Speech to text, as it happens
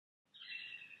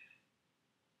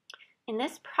In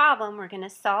this problem, we're going to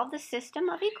solve the system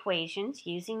of equations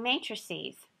using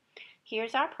matrices.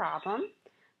 Here's our problem.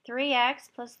 3x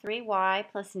plus 3y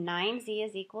plus 9z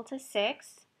is equal to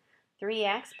 6.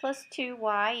 3x plus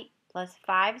 2y plus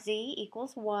 5z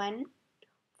equals 1.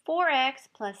 4x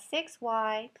plus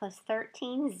 6y plus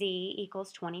 13z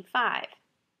equals 25.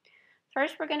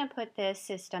 First, we're going to put this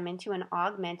system into an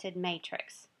augmented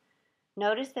matrix.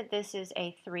 Notice that this is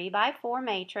a 3 by 4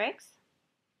 matrix.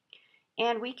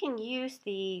 And we can use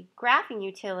the graphing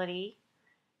utility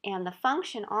and the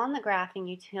function on the graphing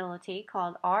utility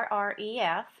called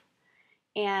rref,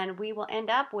 and we will end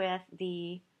up with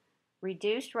the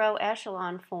reduced row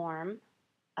echelon form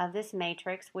of this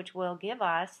matrix, which will give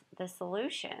us the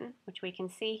solution, which we can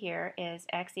see here is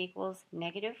x equals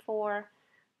 -4,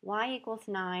 y equals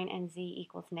 9, and z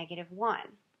equals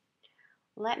 -1.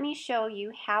 Let me show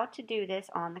you how to do this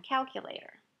on the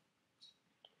calculator.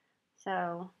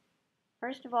 So,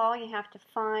 first of all, you have to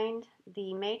find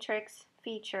the matrix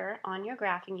feature on your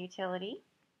graphing utility.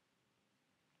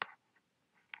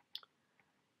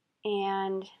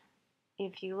 And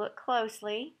if you look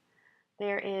closely,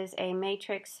 there is a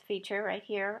matrix feature right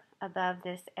here above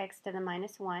this x to the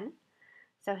 -1.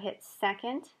 So hit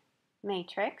second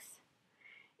matrix,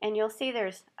 and you'll see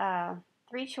there's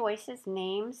 3 choices: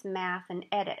 names, math, and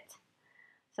edit.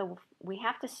 So we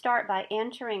have to start by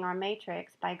entering our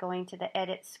matrix by going to the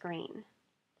edit screen.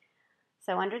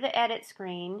 So under the edit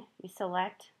screen, you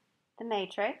select the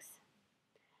matrix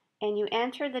and you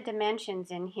enter the dimensions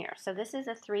in here. So this is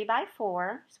a 3 by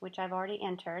 4, which I've already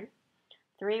entered,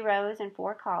 3 rows and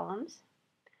 4 columns.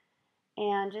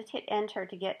 And just hit enter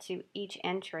to get to each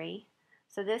entry.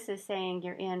 So this is saying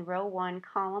you're in row 1,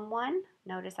 column 1.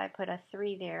 Notice I put a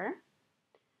 3 there.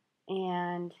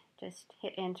 And just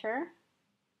hit enter,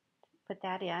 put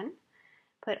that in.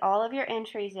 Put all of your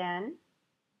entries in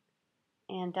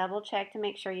and double check to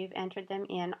make sure you've entered them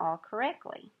in all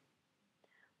correctly.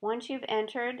 Once you've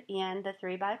entered in the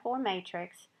 3 by 4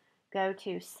 matrix, go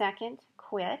to second,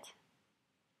 quit.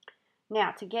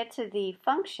 Now to get to the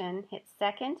function, hit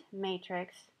second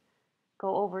matrix,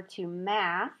 go over to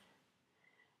math,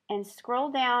 and scroll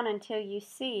down until you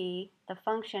see the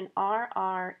function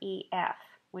rref,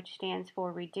 which stands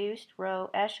for reduced row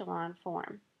echelon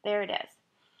form. There it is.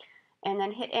 And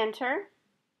then hit enter.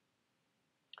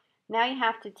 Now you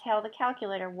have to tell the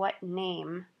calculator what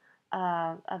name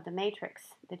of the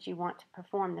matrix that you want to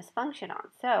perform this function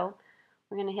on. So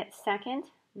we're going to hit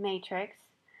second matrix,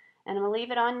 and I'm going to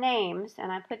leave it on names, and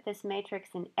I put this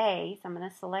matrix in A, so I'm going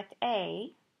to select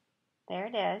A. There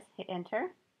it is. Hit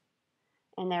enter,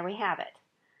 and there we have it.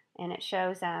 And it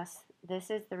shows us this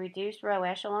is the reduced row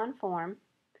echelon form,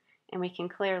 and we can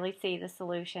clearly see the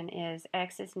solution is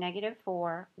x is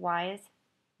 -4, y is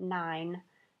 9,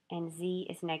 and z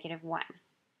is -1.